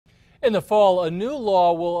In the fall, a new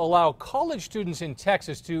law will allow college students in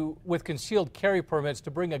Texas with concealed carry permits to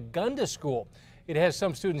bring a gun to school. It has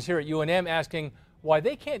some students here at UNM asking why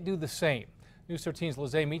they can't do the same. News 13's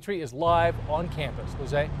Lizzie Mitri is live on campus.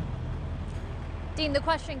 Lizzie? Dean, the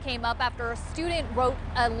question came up after a student wrote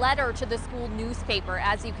a letter to the school newspaper.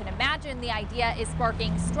 As you can imagine, the idea is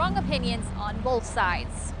sparking strong opinions on both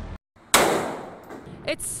sides.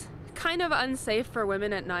 It's kind of unsafe for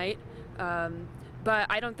women at night, but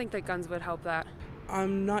I don't think that guns would help that.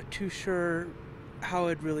 I'm not too sure how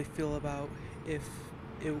I'd really feel about if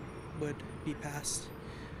it would be passed,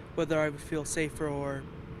 whether I would feel safer or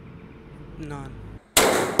none.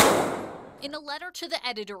 In a letter to the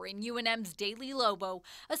editor in UNM's Daily Lobo,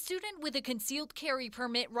 a student with a concealed carry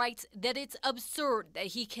permit writes that it's absurd that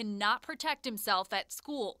he cannot protect himself at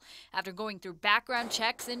school after going through background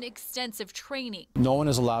checks and extensive training. No one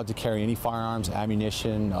is allowed to carry any firearms,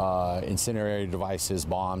 ammunition, incendiary devices,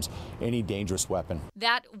 bombs, any dangerous weapon.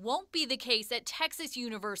 That won't be the case at Texas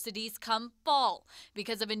universities come fall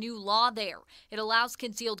because of a new law there. It allows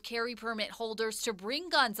concealed carry permit holders to bring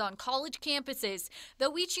guns on college campuses,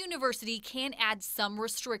 though each university can add some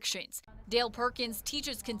restrictions. Dale Perkins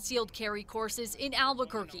teaches concealed carry courses in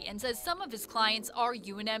Albuquerque and says some of his clients are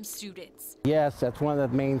UNM students. Yes, that's one of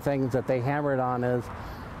the main things that they hammered on is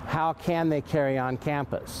how can they carry on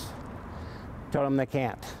campus? Told them they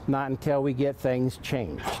can't, not until we get things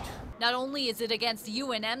changed. Not only is it against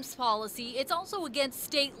UNM's policy, it's also against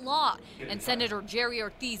state law. And Senator Jerry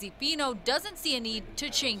Ortiz-Pino doesn't see a need to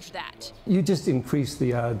change that. You just increase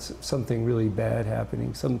the odds of something really bad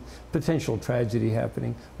happening, some potential tragedy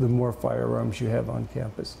happening, the more firearms you have on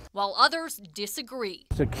campus. While others disagree.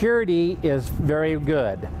 Security is very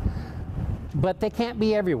good, but they can't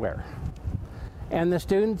be everywhere. And the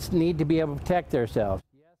students need to be able to protect themselves.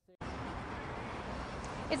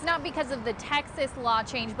 It's not because of the Texas law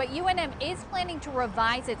change, but UNM is planning to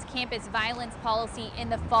revise its campus violence policy in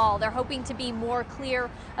the fall. They're hoping to be more clear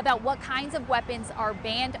about what kinds of weapons are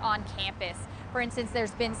banned on campus. For instance,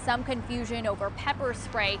 there's been some confusion over pepper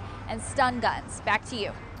spray and stun guns. Back to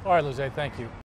you. All right, Lizzie, thank you.